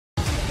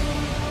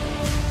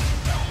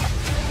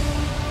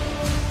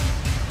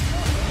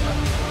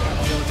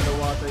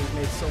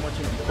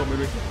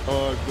with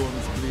all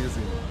guns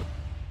blazing.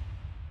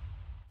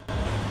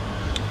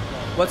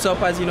 What's up?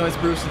 As you know, it's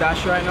Bruce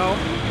Dash right now.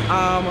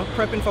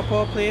 Prepping for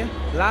power play.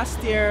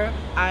 Last year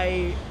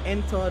I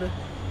entered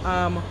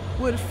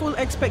with full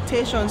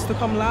expectations to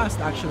come last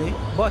actually,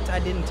 but I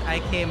didn't. I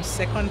came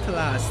second to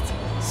last,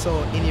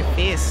 so in your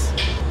face.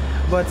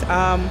 But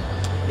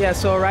yeah,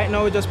 so right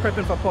now we're just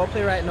prepping for power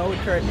play right now with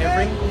Kurt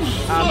Evering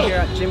here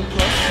at Gym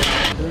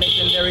Plus,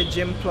 legendary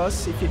Gym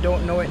Plus. If you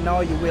don't know it now,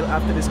 you will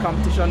after this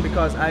competition,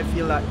 because I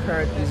feel that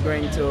Kurt is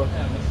going to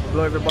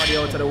blow everybody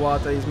out of the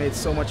water. He's made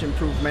so much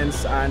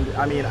improvements, and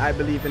I mean, I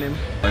believe in him.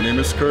 My name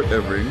is Kurt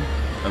Evering.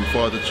 I'm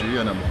 43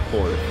 and I'm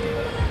powerlifting.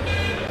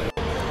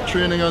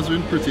 Training has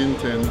been pretty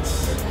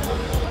intense.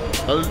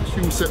 A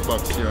few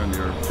setbacks here and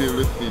there, filled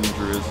with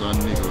injuries and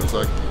niggles.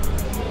 Like,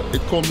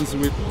 it comes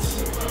with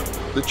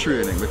the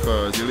training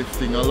because you're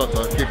lifting a lot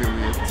of heavy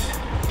weight.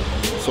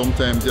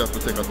 Sometimes you have to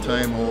take a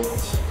time out,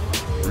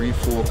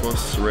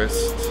 refocus,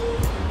 rest.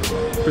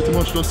 Pretty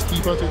much just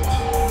keep at it.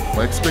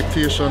 My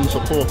expectations for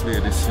power play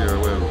this year,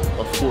 well,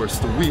 of course,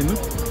 to win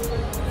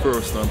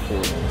first and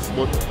foremost,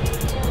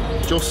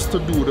 but just to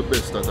do the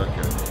best that I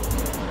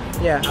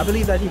can. Yeah, I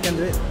believe that he can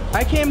do it.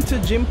 I came to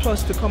Gym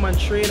Plus to come and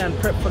train and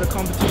prep for the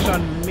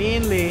competition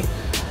mainly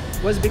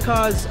was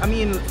because, I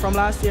mean, from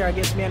last year, I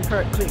guess me and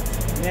Kurt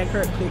clicked. Me and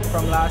Kurt clicked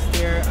from last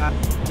year.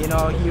 You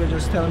know, he was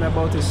just telling me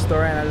about his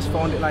story and I just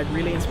found it like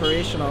really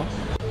inspirational.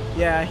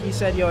 Yeah, he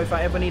said, yo, if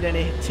I ever need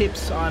any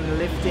tips on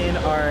lifting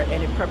or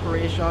any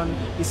preparation,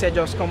 he said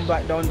just come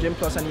back down Gym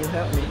Plus and he'll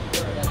help me.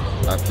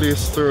 I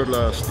placed third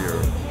last year,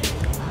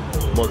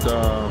 but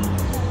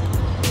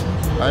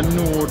I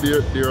know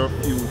there are a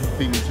few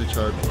things which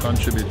have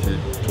contributed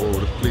to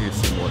the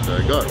place in what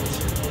I got.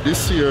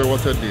 This year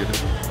what I did,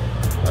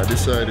 I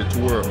decided to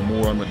work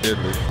more on my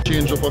deadlift.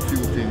 Change up a few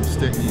things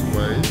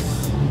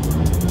technique-wise,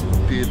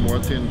 paid more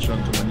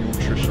attention to my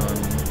nutrition.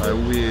 I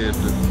weighed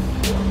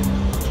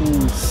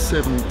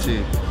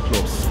 270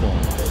 plus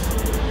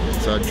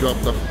pounds. So I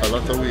dropped a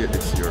lot of weight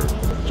this year,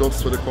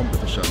 just for the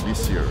competition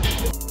this year.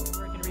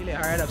 Working really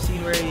hard. I've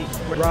seen where he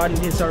broadened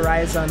his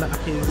horizon,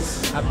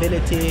 his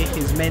ability,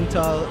 his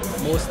mental,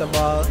 most of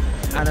all,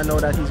 and I know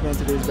that he's going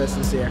to do his best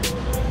this year.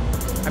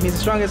 I mean, he's the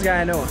strongest guy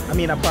I know. I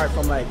mean, apart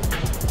from like,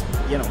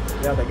 you know,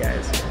 the other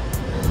guys.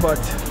 But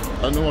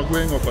I know I'm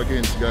going up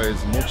against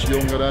guys much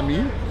younger than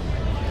me,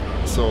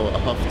 so I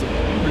have to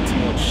pretty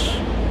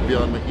much be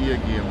on my A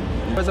game.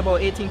 There was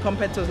about 18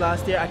 competitors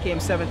last year. I came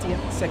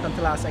 17th, second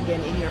to last,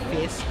 again in your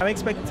face. I'm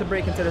expected to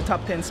break into the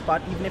top 10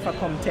 spot, even if I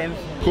come 10th.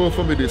 Go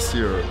for me this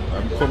year.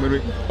 I'm coming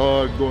with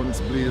all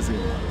guns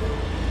blazing.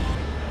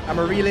 I'm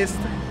a realist.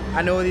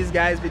 I know these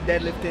guys be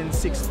deadlifting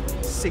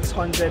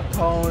 600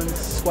 pounds,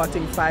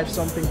 squatting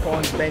 5-something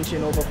pounds,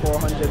 benching over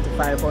 400 to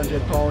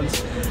 500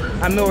 pounds.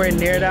 I'm nowhere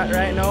near that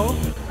right now.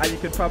 As you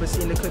could probably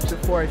see in the clips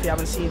before, if you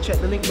haven't seen, check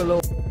the link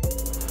below.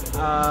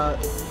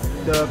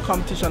 The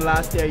competition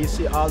last year, you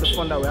see all the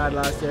fun that we had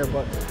last year,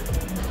 but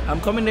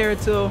I'm coming there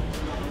to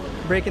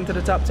break into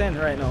the top 10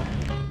 right now.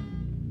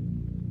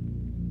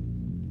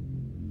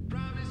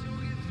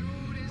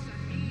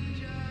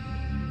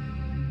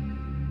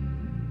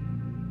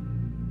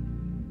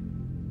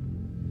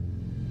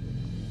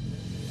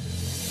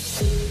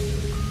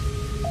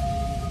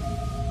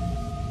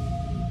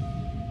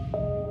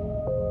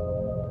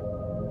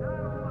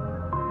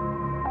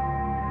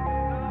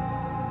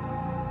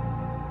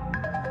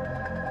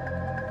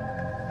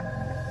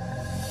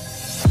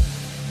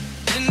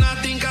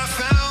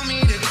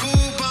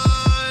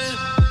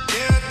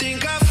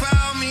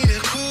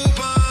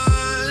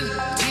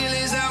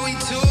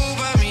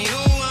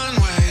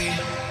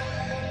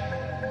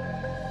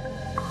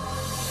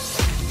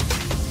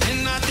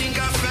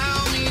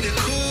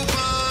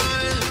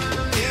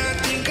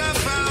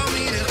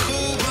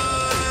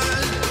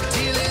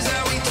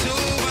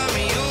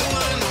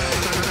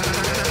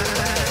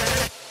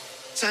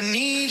 I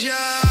need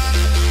ya.